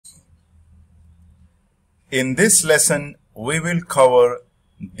In this lesson, we will cover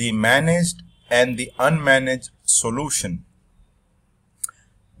the managed and the unmanaged solution.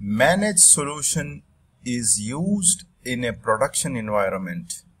 Managed solution is used in a production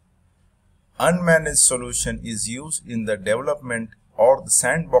environment. Unmanaged solution is used in the development or the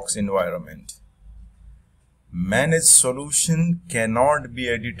sandbox environment. Managed solution cannot be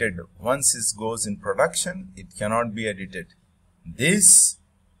edited. Once it goes in production, it cannot be edited. This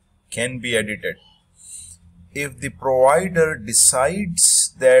can be edited. If the provider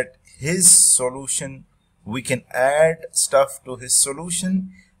decides that his solution, we can add stuff to his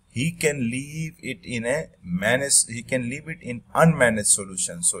solution, he can leave it in a managed, he can leave it in unmanaged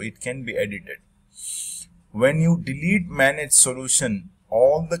solution, so it can be edited. When you delete managed solution,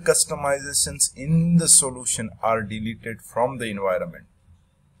 all the customizations in the solution are deleted from the environment.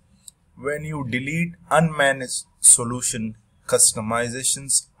 When you delete unmanaged solution,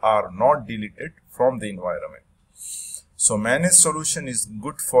 customizations are not deleted from the environment. So managed solution is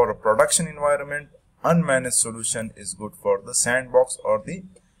good for a production environment. Unmanaged solution is good for the sandbox or the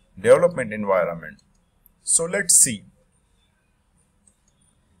development environment. So let's see.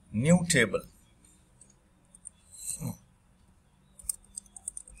 New table.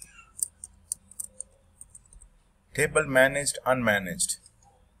 Table managed, unmanaged.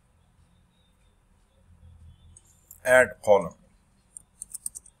 Add column.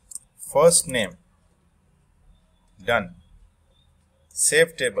 First name. Done.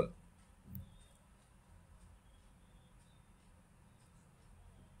 Save table.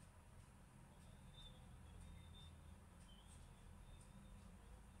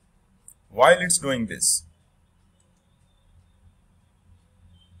 While it's doing this,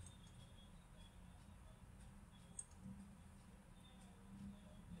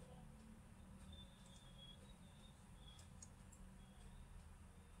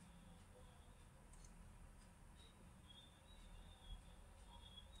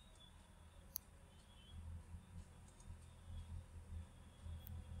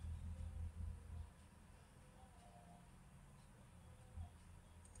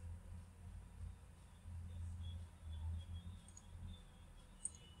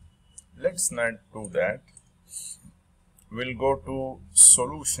 let's not do that. We'll go to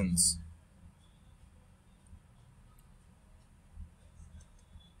solutions.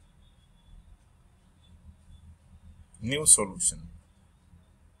 New solution.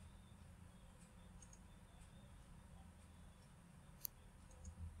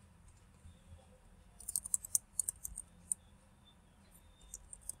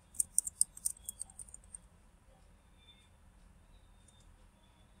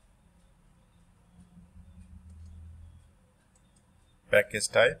 Package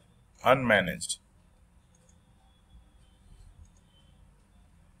type unmanaged.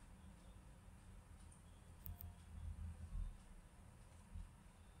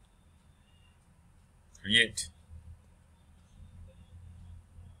 Create.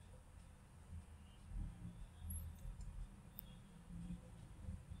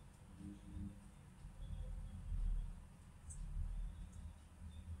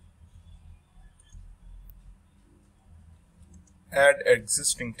 Add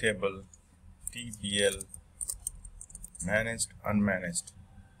existing table TBL managed, unmanaged.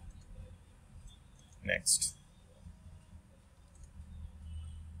 Next.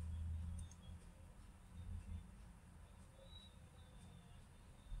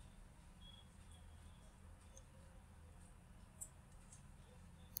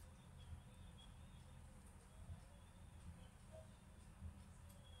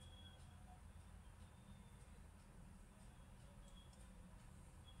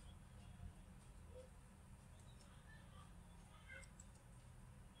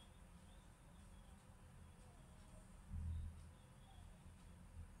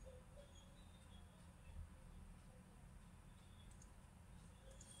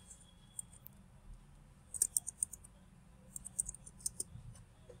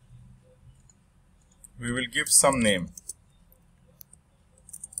 We will give some name.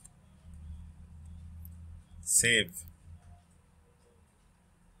 Save.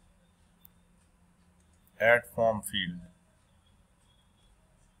 Add form field.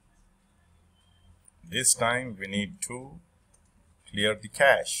 This time we need to clear the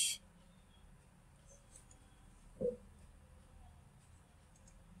cache.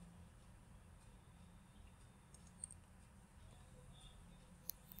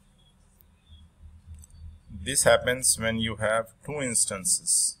 This happens when you have two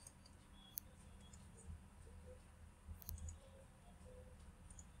instances.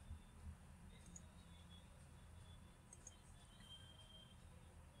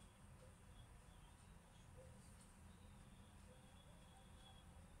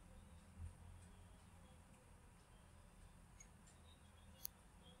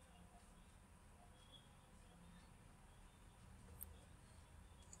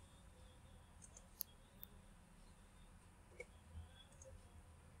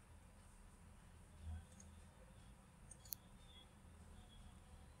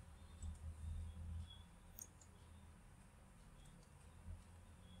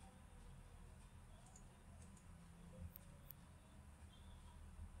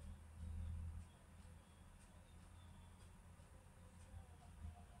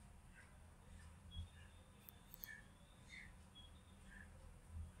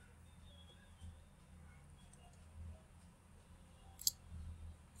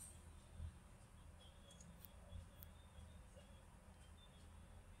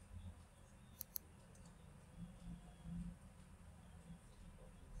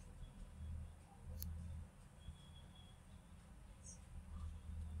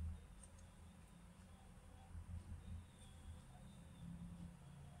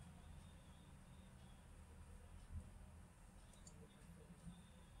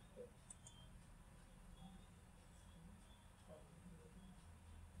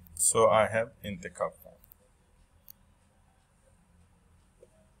 So I have intikab form.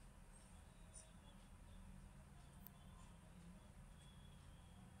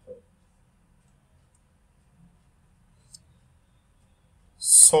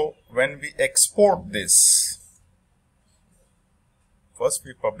 So when we export this, first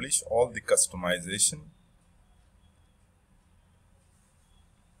we publish all the customization.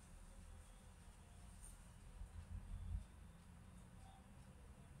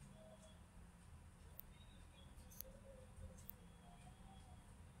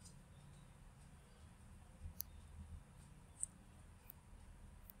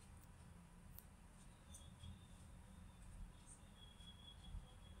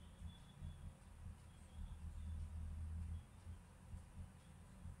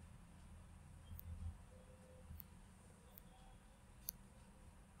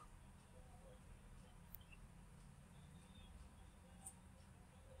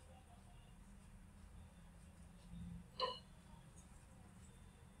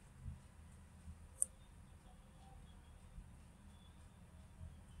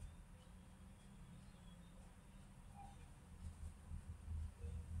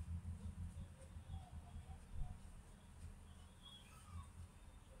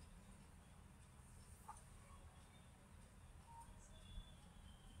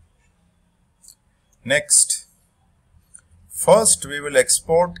 Next, first we will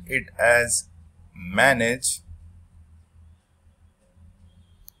export it as manage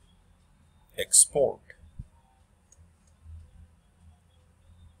export.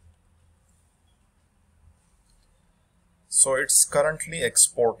 So it's currently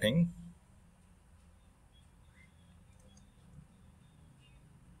exporting.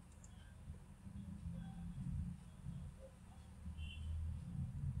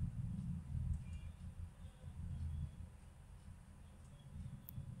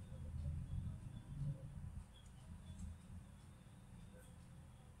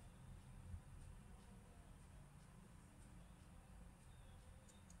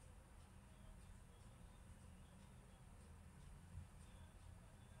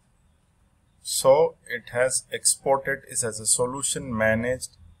 So it has exported is as a solution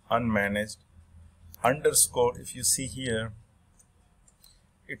managed, unmanaged, underscore. If you see here,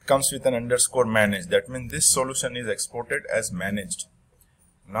 it comes with an underscore managed. That means this solution is exported as managed.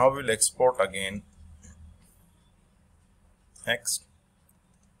 Now we'll export again. Next,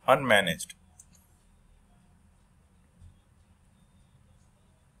 unmanaged.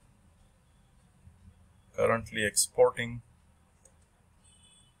 Currently exporting.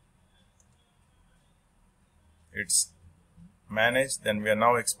 It's managed, then we are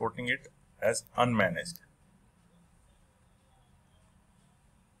now exporting it as unmanaged.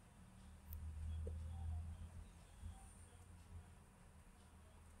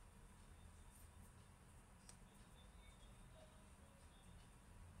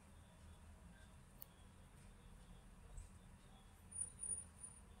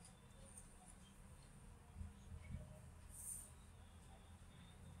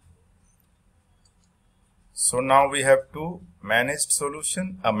 So now we have two managed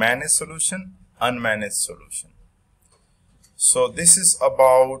solution, a managed solution, unmanaged solution. So this is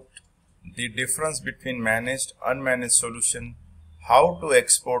about the difference between managed, unmanaged solution, how to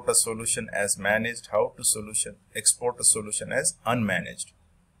export a solution as managed, how to export a solution as unmanaged.